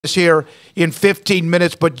here in 15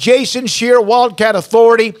 minutes. But Jason Scheer, Wildcat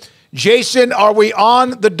Authority. Jason, are we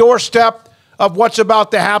on the doorstep of what's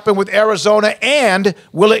about to happen with Arizona, and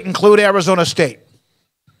will it include Arizona State?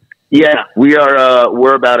 Yeah, we are.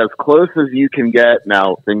 We're about as close as you can get.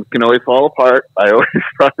 Now, things can always fall apart. I always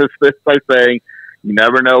preface this by saying you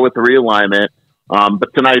never know with the realignment.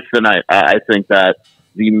 But tonight's the night. I think that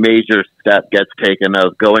the major step gets taken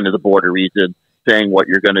of going to the border region, saying what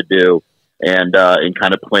you're going to do, and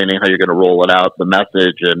kind of planning how you're going to roll it out. The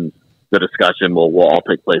message and the discussion will all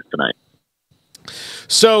take place tonight.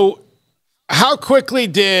 So how quickly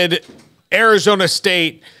did Arizona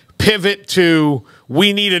State pivot to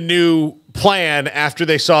we need a new plan after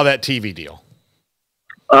they saw that TV deal?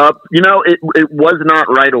 It was not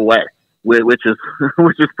right away, which is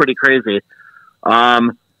which is pretty crazy.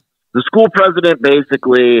 The school president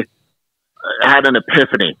basically had an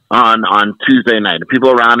epiphany on Tuesday night. The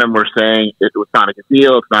people around him were saying it was not a good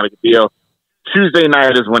deal. It's not a good deal. Tuesday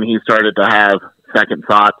night is when he started to have second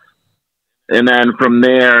thoughts. And then from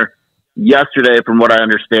there, yesterday, from what I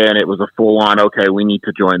understand, it was a full-on, okay, we need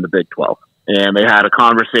to join the Big 12. And they had a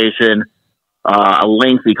conversation, a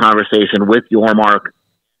lengthy conversation with Yormark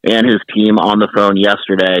and his team on the phone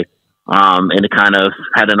yesterday. And it kind of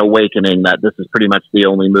had an awakening that this is pretty much the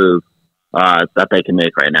only move that they can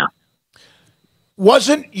make right now.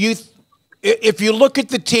 Wasn't you, if you look at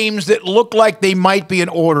the teams that look like they might be in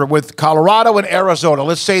order with Colorado and Arizona,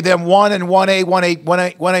 let's say them 1 and 1A,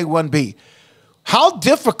 1A, 1B, how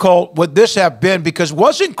difficult would this have been? Because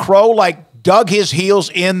wasn't Crow dug his heels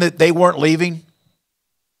in that they weren't leaving?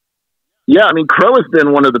 Yeah, I mean, Crow has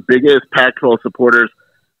been one of the biggest Pac-12 supporters.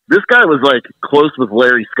 This guy was close with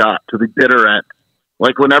Larry Scott to the bitter end.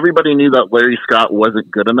 When everybody knew that Larry Scott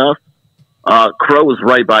wasn't good enough, Crow was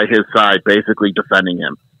right by his side, basically defending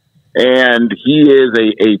him. And he is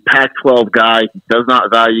a Pac-12 guy. He does not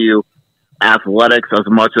value athletics as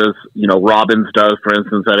much as, Robbins does, for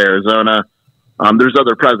instance, at Arizona. There's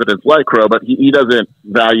other presidents like Crow, but he doesn't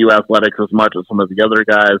value athletics as much as some of the other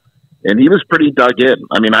guys. And he was pretty dug in.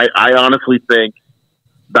 I mean, I honestly think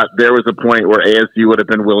that there was a point where ASU would have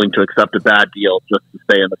been willing to accept a bad deal just to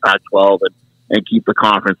stay in the Pac-12 and keep the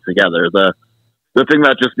conference together. The thing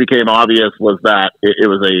that just became obvious was that it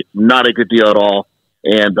was not a good deal at all,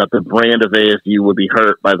 and that the brand of ASU would be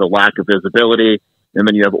hurt by the lack of visibility. And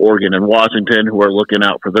then you have Oregon and Washington who are looking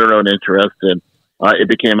out for their own interests, and it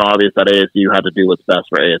became obvious that ASU had to do what's best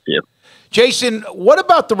for ASU. Jason, what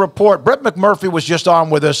about the report? Brett McMurphy was just on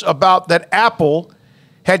with us about that Apple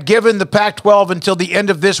had given the Pac-12 until the end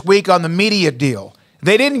of this week on the media deal.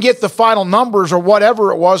 They didn't get the final numbers or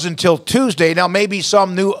whatever it was until Tuesday. Now, maybe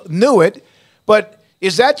some knew it, but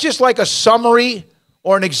is that just like a summary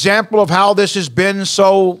or an example of how this has been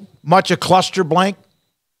so much a cluster blank?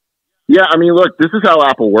 Yeah, I mean, look, this is how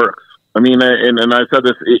Apple works. I mean, and I said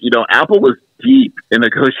this, Apple was deep in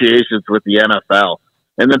negotiations with the NFL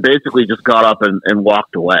and then basically just got up and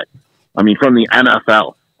walked away. I mean, from the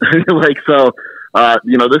NFL. This is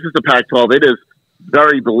the Pac-12. It is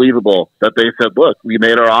very believable that they said, look, we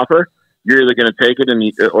made our offer. You're either going to take it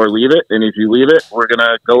or leave it. And if you leave it, we're going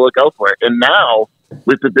to go for it. And now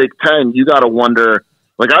with the Big Ten, you got to wonder,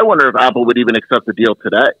 I wonder if Apple would even accept the deal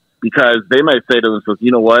today, because they might say to themselves,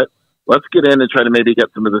 you know what, let's get in and try to maybe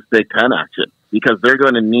get some of this Big Ten action, because they're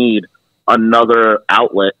going to need another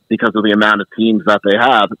outlet because of the amount of teams that they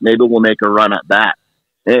have. Maybe we'll make a run at that.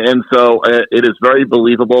 And so it is very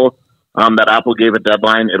believable that Apple gave a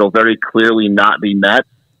deadline. It'll very clearly not be met.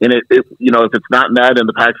 And if it's not met and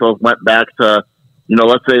the Pac-12 went back to,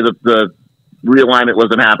 let's say the realignment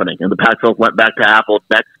wasn't happening and the Pac-12 went back to Apple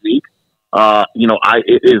next week,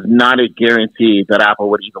 it is not a guarantee that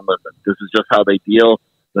Apple would even listen. This is just how they deal.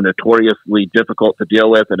 They're notoriously difficult to deal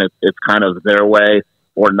with, and it's kind of their way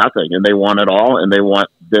or nothing. And they want it all, and they want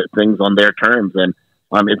things on their terms. And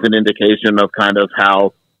it's an indication of kind of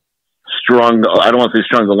how strong, I don't want to say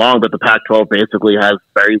strung along, but the Pac-12 basically has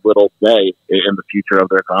very little say in the future of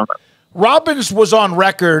their conference. Robbins was on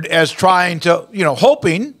record as trying to,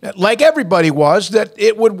 hoping, like everybody was, that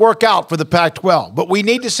it would work out for the Pac-12. But we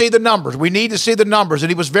need to see the numbers. We need to see the numbers. And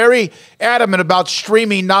he was very adamant about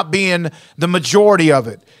streaming not being the majority of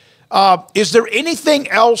it. Is there anything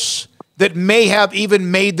else that may have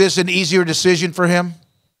even made this an easier decision for him?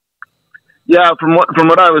 Yeah, from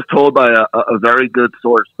what I was told by a very good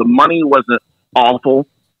source, the money wasn't awful.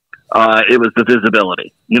 It was the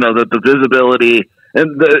visibility. The visibility,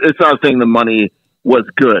 and it's not saying the money was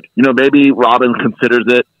good. Maybe Robbins considers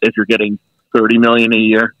it if you're getting $30 million a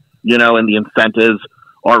year, and the incentives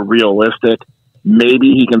are realistic.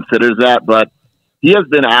 Maybe he considers that, but he has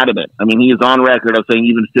been adamant. I mean, he is on record of saying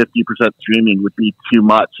even 50% streaming would be too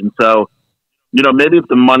much. And so, maybe if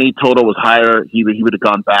the money total was higher, he would have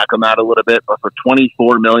gone back on that a little bit. But for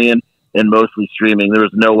 $24 million and mostly streaming, there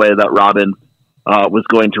was no way that Robin was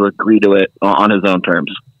going to agree to it on his own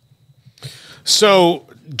terms. So,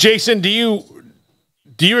 Jason, do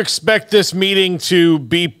you expect this meeting to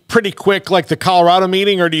be pretty quick like the Colorado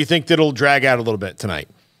meeting, or do you think that it'll drag out a little bit tonight?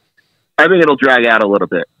 I think it'll drag out a little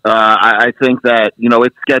bit. I think that,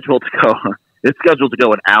 it's scheduled to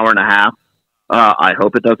go an hour and a half. I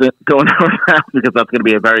hope it doesn't go an hour and a half because that's going to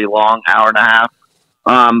be a very long hour and a half.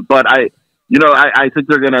 But I think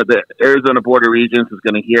the Arizona Board of Regents is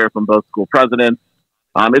going to hear from both school presidents.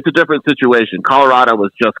 It's a different situation. Colorado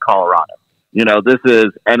was just Colorado. This is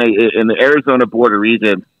in the Arizona Board of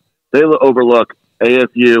Regents, they overlook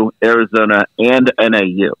ASU, Arizona, and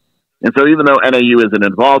NAU. And so even though NAU isn't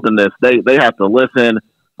involved in this, they have to listen.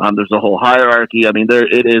 There's a whole hierarchy. I mean,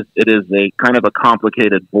 it is a kind of a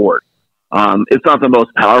complicated board. It's not the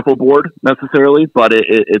most powerful board necessarily, but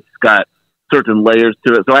it's got certain layers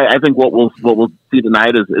to it. So I think what we'll see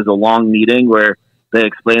tonight is a long meeting where they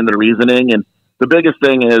explain their reasoning. And the biggest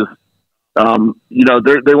thing is,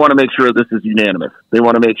 they want to make sure this is unanimous. They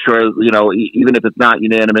want to make sure, even if it's not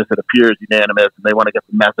unanimous, it appears unanimous, and they want to get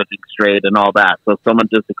the messaging straight and all that. So if someone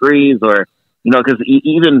disagrees or, because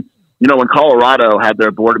even, when Colorado had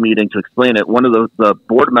their board meeting to explain it, one of the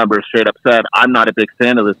board members straight up said, I'm not a big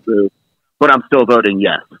fan of this move, but I'm still voting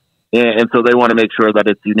yes. And so they want to make sure that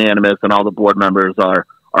it's unanimous and all the board members are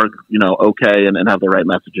okay and have the right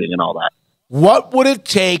messaging and all that. What would it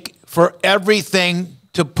take for everything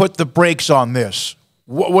to put the brakes on this?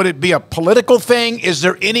 Would it be a political thing? Is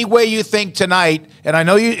there any way you think tonight, and I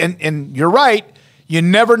know you, and you're right, you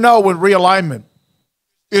never know with realignment.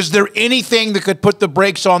 Is there anything that could put the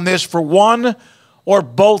brakes on this for one or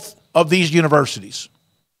both of these universities?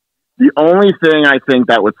 The only thing I think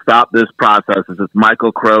that would stop this process is if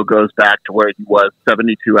Michael Crow goes back to where he was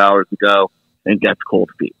 72 hours ago and gets cold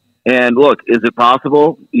feet. And look, is it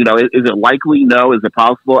possible? Is it likely? No. Is it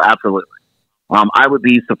possible? Absolutely. I would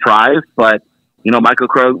be surprised, but, Michael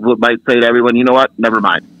Crow might say to everyone, you know what, never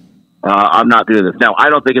mind. I'm not doing this. Now, I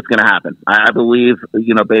don't think it's going to happen. I believe,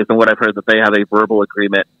 based on what I've heard, that they have a verbal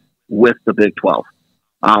agreement with the Big 12.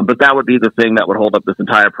 But that would be the thing that would hold up this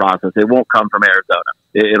entire process. It won't come from Arizona.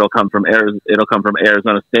 It'll come from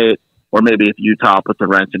Arizona State, or maybe if Utah puts a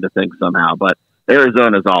wrench into things somehow. But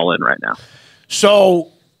Arizona's all in right now.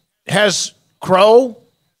 So has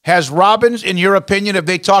Robbins, in your opinion, have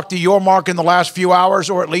they talked to your Mark in the last few hours,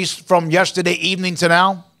 or at least from yesterday evening to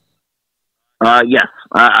now? Yes.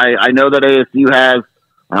 I know that ASU has.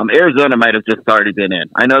 Arizona might have just already been in.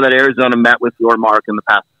 I know that Arizona met with your Mark in the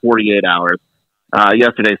past 48 hours.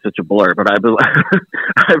 Yesterday's such a blur, but I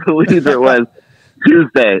believe it was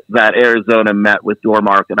Tuesday that Arizona met with your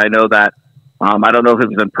Mark. And I know that, I don't know if it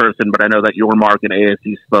was in person, but I know that your Mark and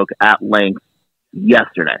ASU spoke at length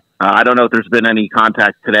yesterday. I don't know if there's been any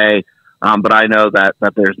contact today, but I know that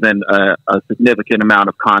there's been a significant amount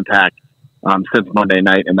of contact since Monday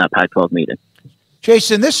night in that Pac-12 meeting.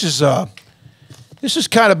 Jason, this has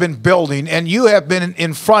kind of been building, and you have been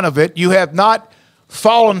in front of it. You have not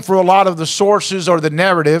fallen for a lot of the sources or the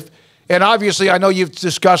narrative. And obviously, I know you've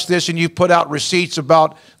discussed this and you've put out receipts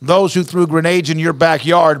about those who threw grenades in your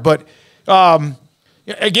backyard. But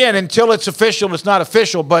again, until it's official, it's not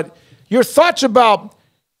official. But your thoughts about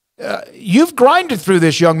you've grinded through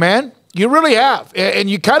this, young man. You really have. And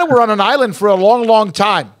you kind of were on an island for a long, long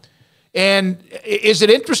time. And is it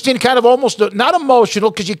interesting, kind of almost not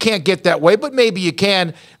emotional because you can't get that way, but maybe you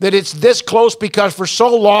can, that it's this close because for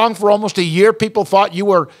so long, for almost a year, people thought you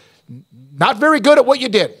were not very good at what you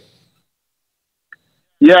did?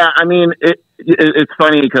 Yeah, I mean, it's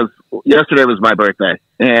funny because yesterday was my birthday,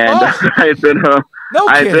 and I had been home. No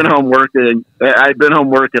I had been home working. I'd been home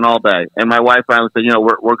working all day, and my wife finally said,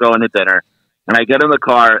 we're going to dinner. And I get in the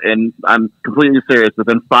car, and I'm completely serious.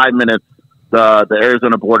 Within 5 minutes, the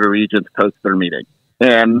Arizona Board of Regents posts their meeting.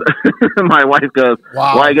 And my wife goes,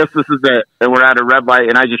 wow. Well, I guess this is it. And we're at a red light,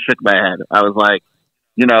 and I just shook my head. I was like,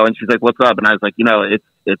 and she's like, what's up? And I was like,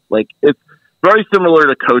 it's very similar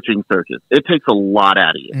to coaching searches. It takes a lot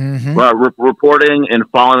out of you. Mm-hmm. Reporting and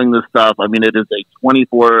following this stuff, I mean, it is a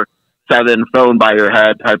 24/7 phone by your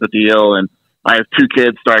head type of deal. And I have 2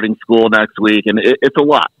 kids starting school next week, and it's a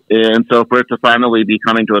lot. And so for it to finally be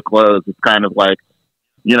coming to a close, it's kind of like,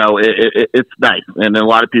 it's nice. And a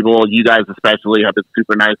lot of people, you guys especially, have been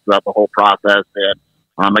super nice throughout the whole process. And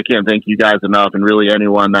I can't thank you guys enough, and really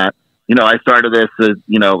anyone that, I started this as,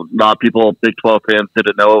 a lot of people, Big 12 fans,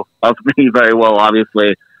 didn't know of me very well,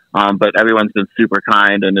 obviously. But everyone's been super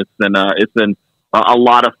kind, and it's been a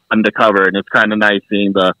lot of fun to cover, and it's kind of nice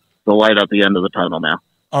seeing the light at the end of the tunnel now.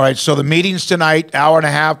 All right, so the meeting's tonight, hour and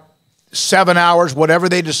a half, 7 hours, whatever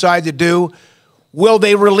they decide to do. Will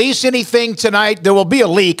they release anything tonight? There will be a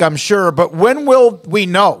leak, I'm sure, but when will we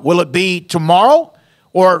know? Will it be tomorrow,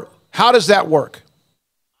 or how does that work?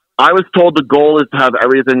 I was told the goal is to have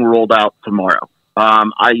everything rolled out tomorrow.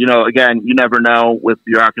 Again, you never know with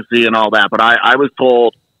bureaucracy and all that, but I was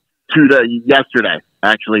told yesterday,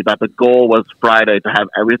 actually, that the goal was Friday to have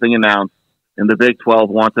everything announced, and the Big 12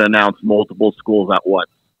 wants to announce multiple schools at once.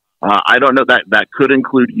 I don't know that could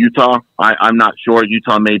include Utah. I'm not sure.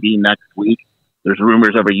 Utah may be next week. There's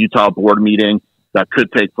rumors of a Utah board meeting that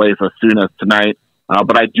could take place as soon as tonight.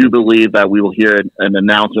 But I do believe that we will hear an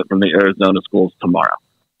announcement from the Arizona schools tomorrow.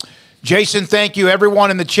 Jason, thank you. Everyone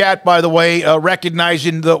in the chat, by the way,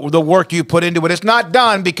 recognizing the work you put into it. It's not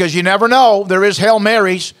done because you never know. There is Hail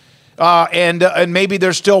Marys, and maybe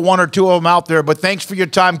there's still one or two of them out there. But thanks for your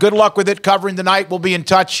time. Good luck with it, covering the night. We'll be in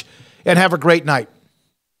touch, and have a great night.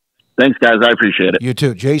 Thanks, guys. I appreciate it. You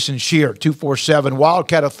too. Jason Scheer, 247,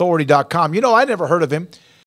 WildcatAuthority.com. You know, I never heard of him.